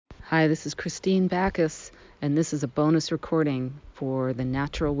Hi, this is Christine Backus, and this is a bonus recording for the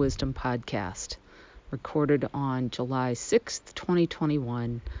Natural Wisdom Podcast, recorded on July 6th,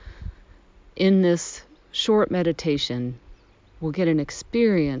 2021. In this short meditation, we'll get an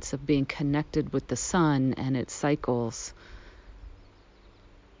experience of being connected with the sun and its cycles,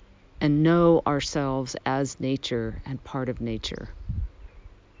 and know ourselves as nature and part of nature.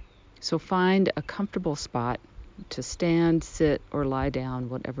 So find a comfortable spot to stand, sit, or lie down,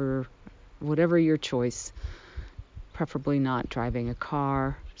 whatever your choice, preferably not driving a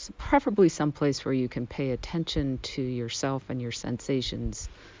car, preferably someplace where you can pay attention to yourself and your sensations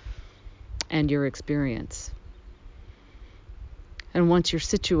and your experience. And once you're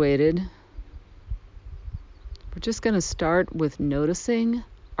situated, we're just going to start with noticing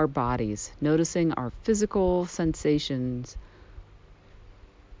our bodies, noticing our physical sensations.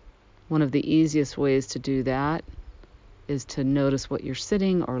 One of the easiest ways to do that is to notice what you're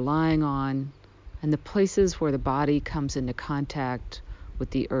sitting or lying on and the places where the body comes into contact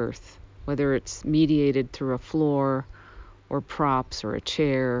with the earth, whether it's mediated through a floor or props or a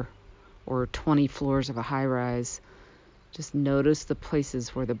chair or 20 floors of a high-rise. Just notice the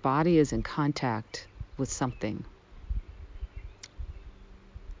places where the body is in contact with something.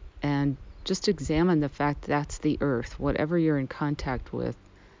 And just examine the fact that's the earth. Whatever you're in contact with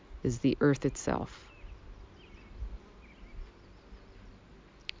is the earth itself.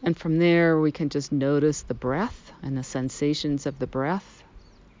 And from there, we can just notice the breath and the sensations of the breath.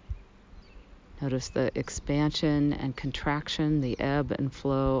 Notice the expansion and contraction, the ebb and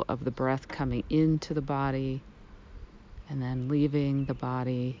flow of the breath coming into the body and then leaving the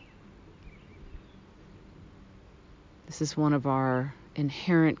body. This is one of our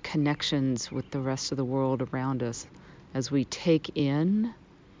inherent connections with the rest of the world around us as we take in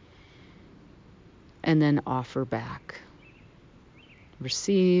and then offer back.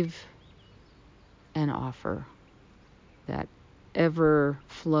 Receive and offer, that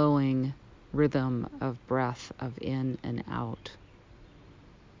ever-flowing rhythm of breath, of in and out.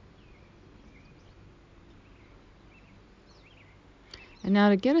 And now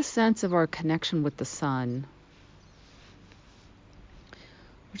to get a sense of our connection with the sun,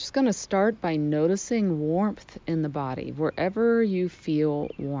 we're just going to start by noticing warmth in the body, wherever you feel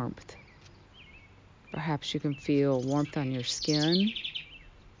warmth. Perhaps you can feel warmth on your skin.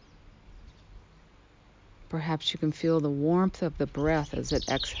 Perhaps you can feel the warmth of the breath as it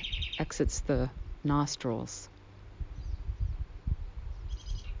exits the nostrils.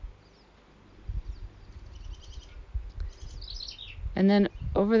 And then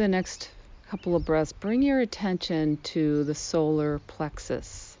over the next couple of breaths, bring your attention to the solar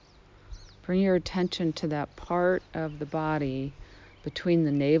plexus. Bring your attention to that part of the body between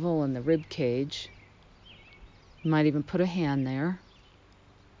the navel and the rib cage. You might even put a hand there.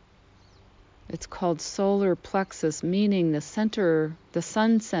 It's called solar plexus, meaning the center, the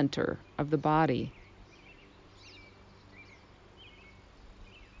sun center of the body.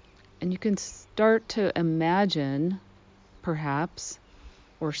 And you can start to imagine, perhaps,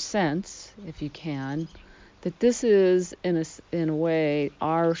 or sense, if you can, that this is, in a way,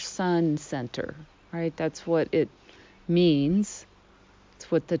 our sun center, right? That's what it means.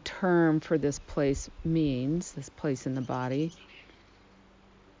 It's what the term for this place means, this place in the body.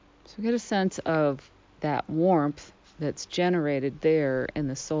 So get a sense of that warmth that's generated there in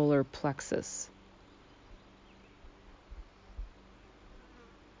the solar plexus.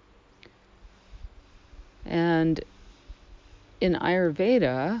 And in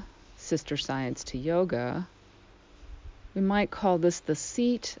Ayurveda, sister science to yoga, we might call this the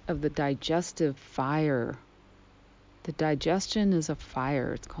seat of the digestive fire. The digestion is a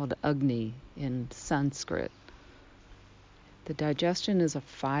fire. It's called Agni in Sanskrit. The digestion is a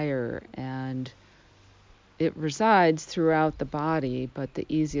fire, and it resides throughout the body, but the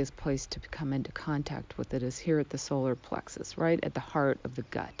easiest place to come into contact with it is here at the solar plexus, right at the heart of the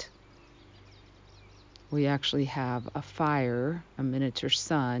gut. We actually have a fire, a miniature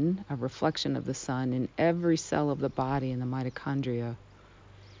sun, a reflection of the sun in every cell of the body in the mitochondria.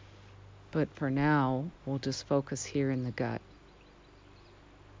 But for now, we'll just focus here in the gut.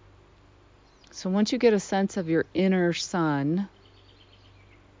 So once you get a sense of your inner sun,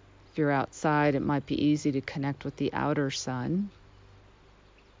 if you're outside, it might be easy to connect with the outer sun.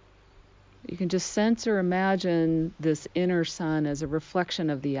 You can just sense or imagine this inner sun as a reflection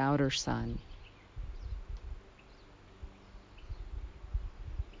of the outer sun.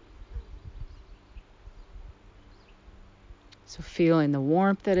 So feeling the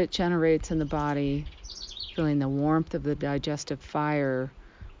warmth that it generates in the body, feeling the warmth of the digestive fire,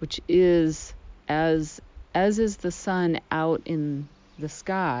 which is, as is the sun out in the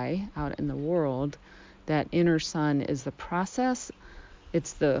sky out in the world, that inner sun is the process.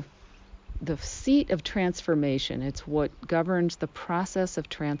 It's the seat of transformation. It's what governs the process of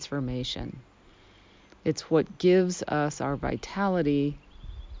transformation. It's what gives us our vitality.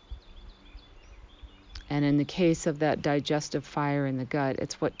 And in the case of that digestive fire in the gut,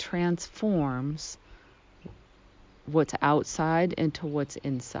 it's what transforms what's outside into what's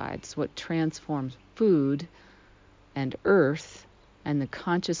inside. It's what transforms food and earth and the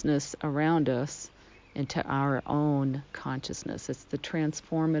consciousness around us into our own consciousness. It's the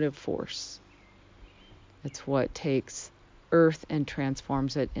transformative force. It's what takes earth and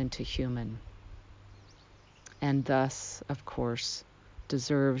transforms it into human. And thus, of course,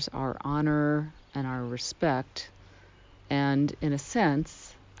 deserves our honor and our respect, and in a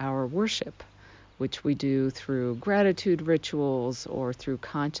sense, our worship, which we do through gratitude rituals or through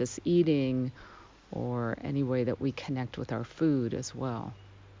conscious eating or any way that we connect with our food as well.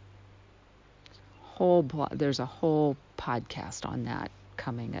 There's a whole podcast on that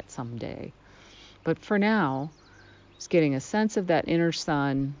coming at some day. But for now, just getting a sense of that inner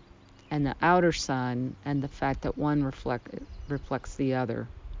sun and the outer sun and the fact that one reflects the other.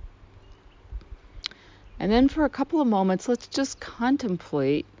 And then for a couple of moments, let's just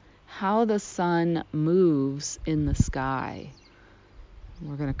contemplate how the sun moves in the sky.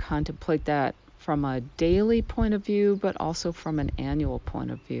 We're going to contemplate that from a daily point of view, but also from an annual point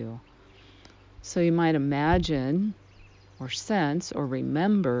of view. So you might imagine or sense or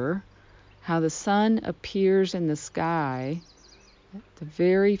remember how the sun appears in the sky at the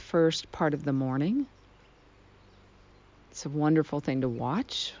very first part of the morning. It's a wonderful thing to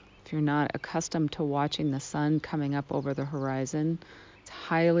watch. If you're not accustomed to watching the sun coming up over the horizon, it's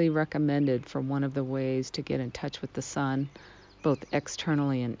highly recommended for one of the ways to get in touch with the sun, both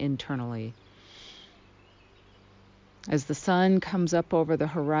externally and internally. As the sun comes up over the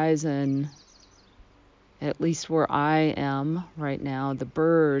horizon, at least where I am right now, the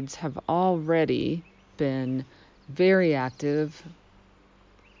birds have already been very active,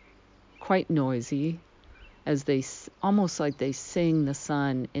 quite noisy, as they almost like they sing the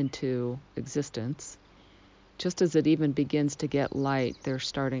sun into existence. Just as it even begins to get light, they're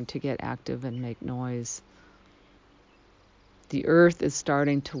starting to get active and make noise. The earth is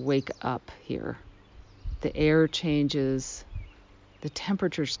starting to wake up here. The air changes. The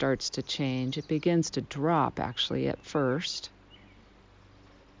temperature starts to change. It begins to drop, actually, at first.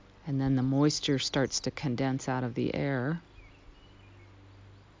 And then the moisture starts to condense out of the air.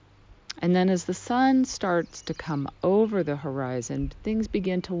 And then as the sun starts to come over the horizon, things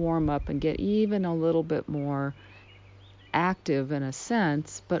begin to warm up and get even a little bit more active in a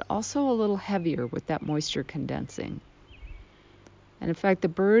sense, but also a little heavier with that moisture condensing. And in fact, the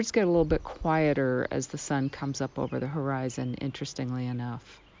birds get a little bit quieter as the sun comes up over the horizon, interestingly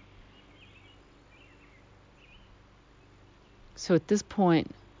enough. So at this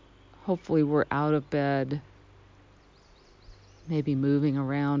point, hopefully we're out of bed, maybe moving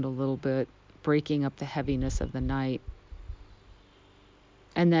around a little bit, breaking up the heaviness of the night.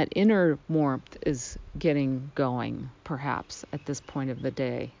 And that inner warmth is getting going, perhaps, at this point of the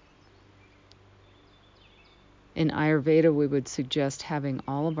day. In Ayurveda, we would suggest having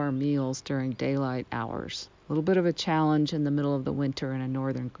all of our meals during daylight hours. A little bit of a challenge in the middle of the winter in a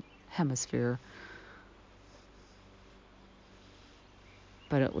northern hemisphere,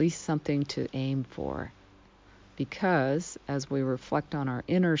 but at least something to aim for. Because as we reflect on our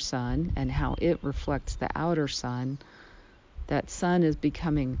inner sun and how it reflects the outer sun, that sun is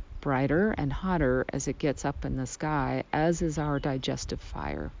becoming brighter and hotter as it gets up in the sky, as is our digestive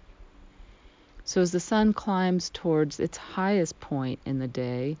fire. So as the sun climbs towards its highest point in the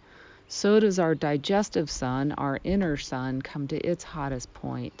day, so does our digestive sun, our inner sun, come to its hottest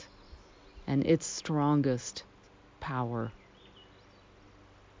point and its strongest power.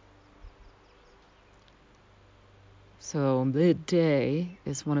 So midday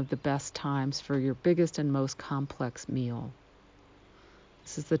is one of the best times for your biggest and most complex meal.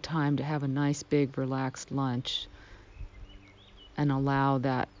 This is the time to have a nice, big, relaxed lunch and allow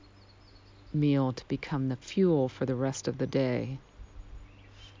that meal to become the fuel for the rest of the day.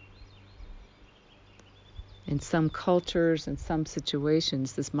 In some cultures and some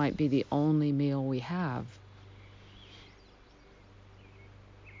situations, this might be the only meal we have.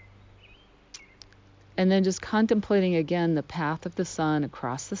 And then just contemplating again the path of the sun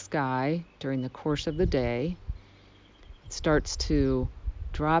across the sky during the course of the day. It starts to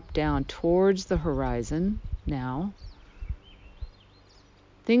drop down towards the horizon now.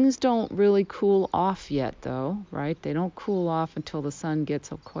 Things don't really cool off yet, though, right? They don't cool off until the sun gets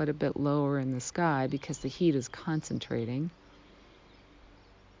quite a bit lower in the sky because the heat is concentrating.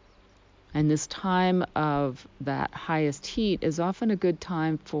 And this time of that highest heat is often a good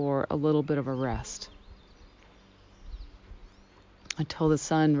time for a little bit of a rest until the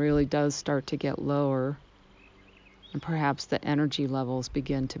sun really does start to get lower and perhaps the energy levels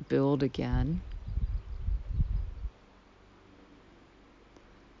begin to build again.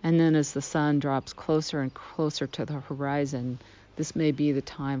 And then as the sun drops closer and closer to the horizon, this may be the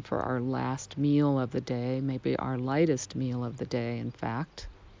time for our last meal of the day, maybe our lightest meal of the day, in fact,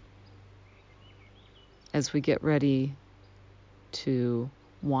 as we get ready to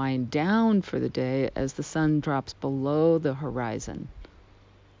wind down for the day as the sun drops below the horizon.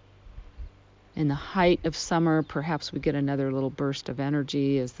 In the height of summer, perhaps we get another little burst of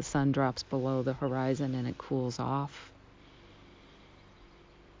energy as the sun drops below the horizon and it cools off.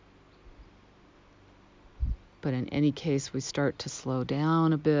 But in any case, we start to slow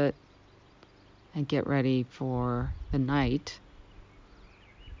down a bit and get ready for the night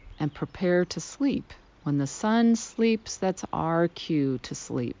and prepare to sleep. When the sun sleeps, that's our cue to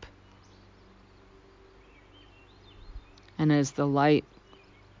sleep. And as the light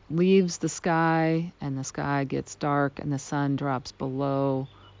leaves the sky and the sky gets dark and the sun drops below,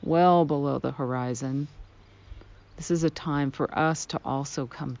 well below the horizon, this is a time for us to also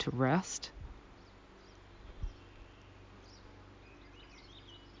come to rest.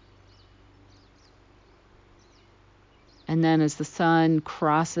 And then as the sun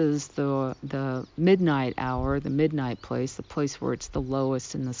crosses the midnight hour, the midnight place, the place where it's the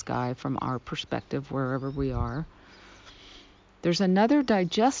lowest in the sky from our perspective, wherever we are, there's another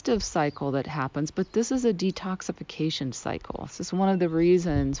digestive cycle that happens, but this is a detoxification cycle. This is one of the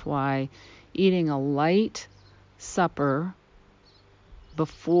reasons why eating a light supper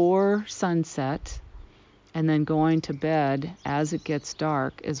before sunset and then going to bed as it gets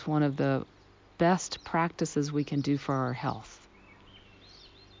dark is one of the best practices we can do for our health.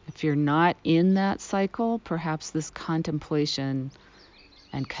 If you're not in that cycle, perhaps this contemplation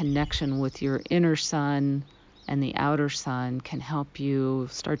and connection with your inner sun and the outer sun can help you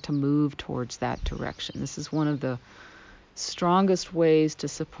start to move towards that direction. This is one of the strongest ways to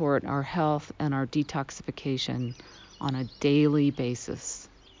support our health and our detoxification on a daily basis.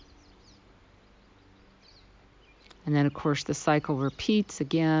 And then, of course, the cycle repeats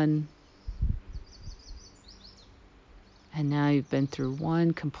again. And now you've been through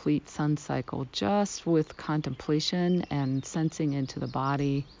one complete sun cycle just with contemplation and sensing into the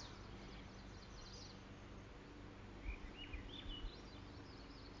body.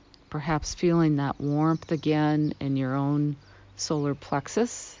 Perhaps feeling that warmth again in your own solar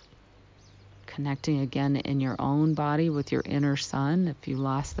plexus, connecting again in your own body with your inner sun if you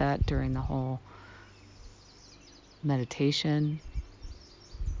lost that during the whole meditation.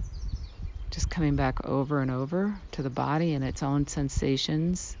 Just coming back over and over to the body and its own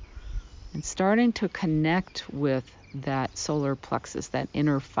sensations and starting to connect with that solar plexus, that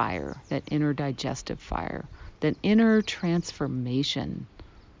inner fire, that inner digestive fire, that inner transformation.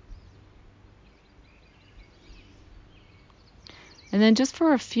 And then just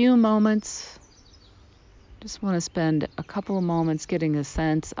for a few moments, just want to spend a couple of moments getting a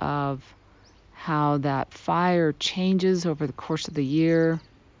sense of how that fire changes over the course of the year.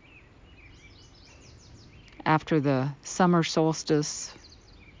 After the summer solstice,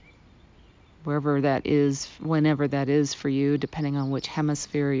 wherever that is, whenever that is for you, depending on which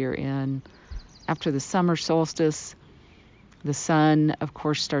hemisphere you're in. After the summer solstice, the sun, of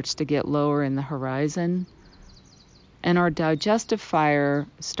course, starts to get lower in the horizon. And our digestive fire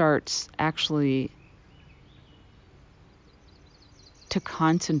starts actually to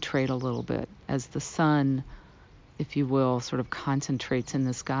concentrate a little bit as the sun, if you will, sort of concentrates in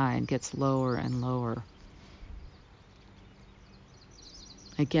the sky and gets lower and lower.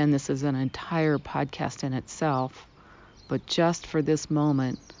 Again, this is an entire podcast in itself, but just for this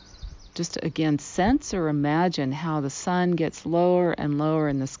moment, just again, sense or imagine how the sun gets lower and lower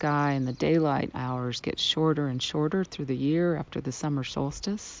in the sky and the daylight hours get shorter and shorter through the year after the summer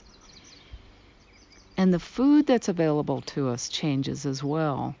solstice. And the food that's available to us changes as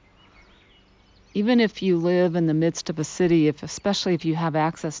well. Even if you live in the midst of a city, especially if you have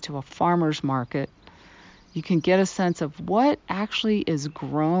access to a farmer's market, you can get a sense of what actually is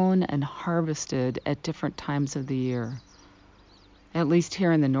grown and harvested at different times of the year. At least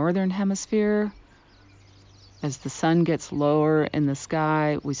here in the northern hemisphere, as the sun gets lower in the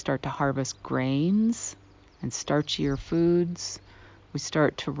sky, we start to harvest grains and starchier foods. We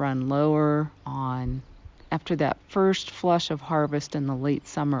start to run lower on, after that first flush of harvest in the late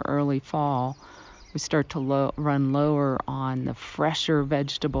summer, early fall, we start to run lower on the fresher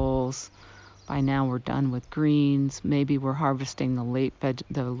vegetables. By now we're done with greens. Maybe we're harvesting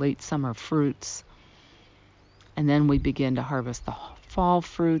the late summer fruits. And then we begin to harvest the fall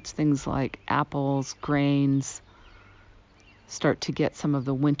fruits, things like apples, grains. Start to get some of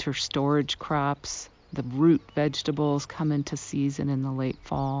the winter storage crops. The root vegetables come into season in the late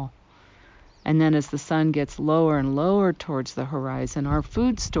fall. And then as the sun gets lower and lower towards the horizon, our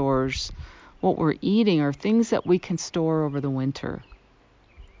food stores, what we're eating, are things that we can store over the winter.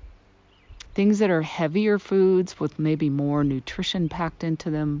 Things that are heavier foods with maybe more nutrition packed into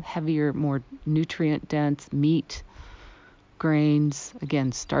them, heavier, more nutrient dense, meat, grains,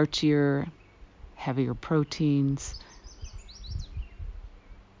 again, starchier, heavier proteins.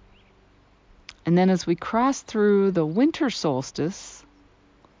 And then as we cross through the winter solstice,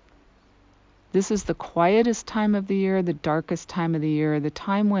 this is the quietest time of the year, the darkest time of the year, the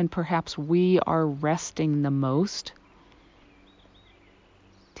time when perhaps we are resting the most,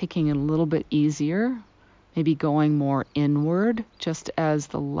 taking it a little bit easier, maybe going more inward, just as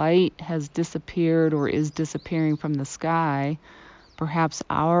the light has disappeared or is disappearing from the sky. Perhaps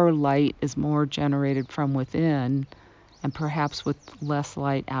our light is more generated from within, and perhaps with less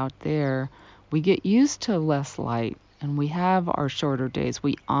light out there, we get used to less light, and we have our shorter days.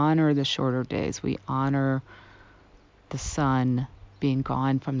 We honor the shorter days. We honor the sun being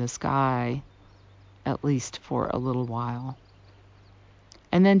gone from the sky, at least for a little while.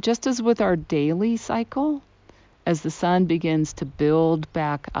 And then just as with our daily cycle, as the sun begins to build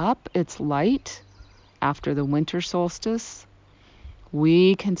back up its light after the winter solstice,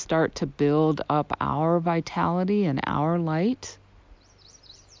 we can start to build up our vitality and our light.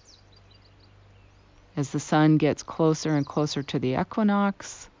 As the sun gets closer and closer to the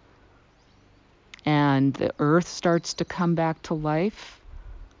equinox and the earth starts to come back to life,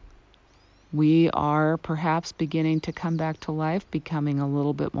 we are perhaps beginning to come back to life, becoming a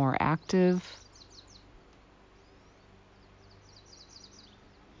little bit more active.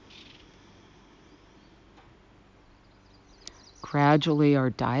 Gradually, our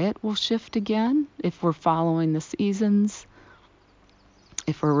diet will shift again if we're following the seasons,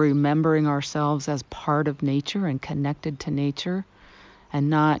 if we're remembering ourselves as part of nature and connected to nature and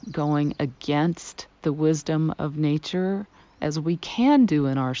not going against the wisdom of nature as we can do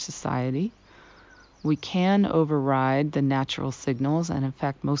in our society. We can override the natural signals, and in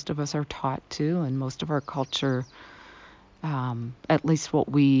fact, most of us are taught to, and most of our culture, at least what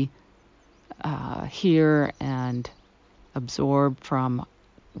we hear and absorb from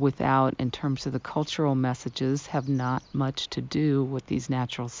without in terms of the cultural messages, have not much to do with these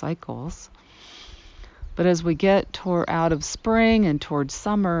natural cycles. But as we get out of spring and towards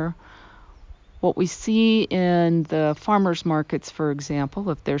summer, what we see in the farmers markets, for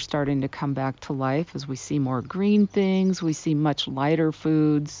example, if they're starting to come back to life, is we see more green things, we see much lighter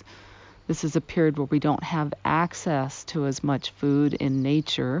foods. This is a period where we don't have access to as much food in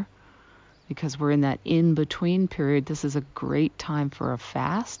nature because we're in that in-between period. This is a great time for a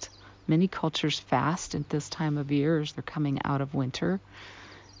fast. Many cultures fast at this time of year as they're coming out of winter.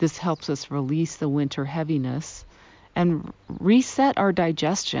 This helps us release the winter heaviness and reset our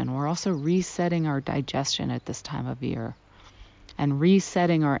digestion. We're also resetting our digestion at this time of year and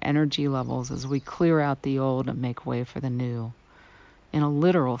resetting our energy levels as we clear out the old and make way for the new, in a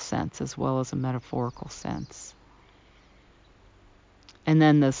literal sense as well as a metaphorical sense. And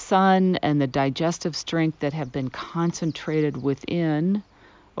then the sun and the digestive strength that have been concentrated within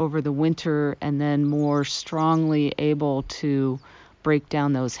over the winter and then more strongly able to break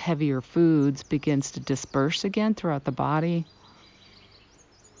down those heavier foods begins to disperse again throughout the body.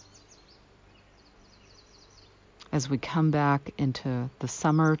 As we come back into the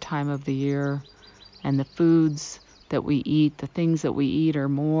summer time of the year, and the foods that we eat, the things that we eat are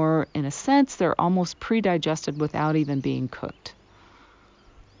more, in a sense, they're almost pre-digested without even being cooked.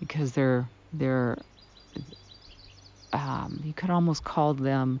 Because they're you could almost call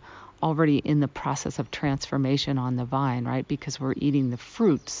them already in the process of transformation on the vine, right? Because we're eating the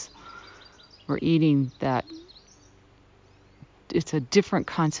fruits. We're eating that. It's a different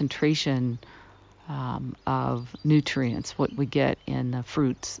concentration of nutrients, what we get in the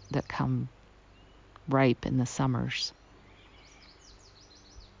fruits that come ripe in the summers.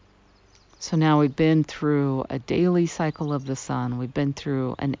 So now we've been through a daily cycle of the sun. We've been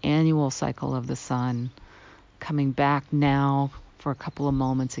through an annual cycle of the sun. Coming back now for a couple of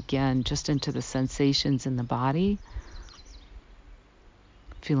moments again, just into the sensations in the body.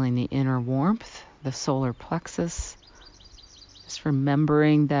 Feeling the inner warmth, the solar plexus. Just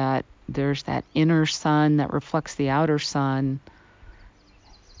remembering that there's that inner sun that reflects the outer sun.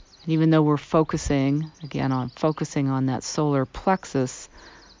 And even though we're focusing on that solar plexus,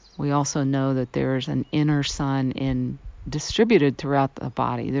 We also know that there's an inner sun distributed throughout the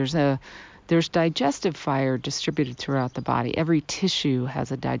body. There's digestive fire distributed throughout the body. Every tissue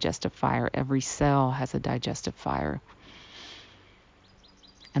has a digestive fire. Every cell has a digestive fire.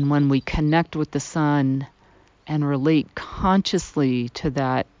 And when we connect with the sun and relate consciously to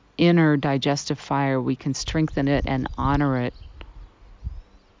that inner digestive fire, we can strengthen it and honor it,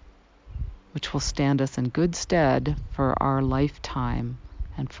 which will stand us in good stead for our lifetime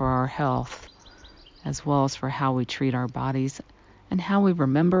and for our health, as well as for how we treat our bodies and how we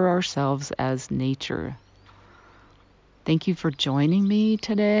remember ourselves as nature. Thank you for joining me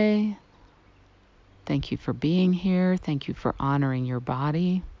today. Thank you for being here. Thank you for honoring your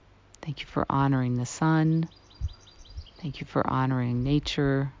body. Thank you for honoring the sun. Thank you for honoring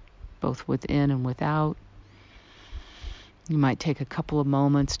nature, both within and without. You might take a couple of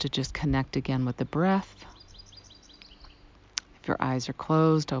moments to just connect again with the breath. If your eyes are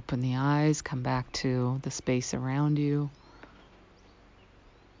closed, open the eyes, come back to the space around you.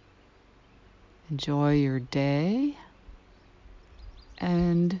 Enjoy your day,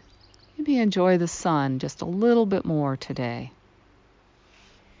 and maybe enjoy the sun just a little bit more today.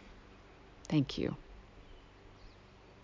 Thank you.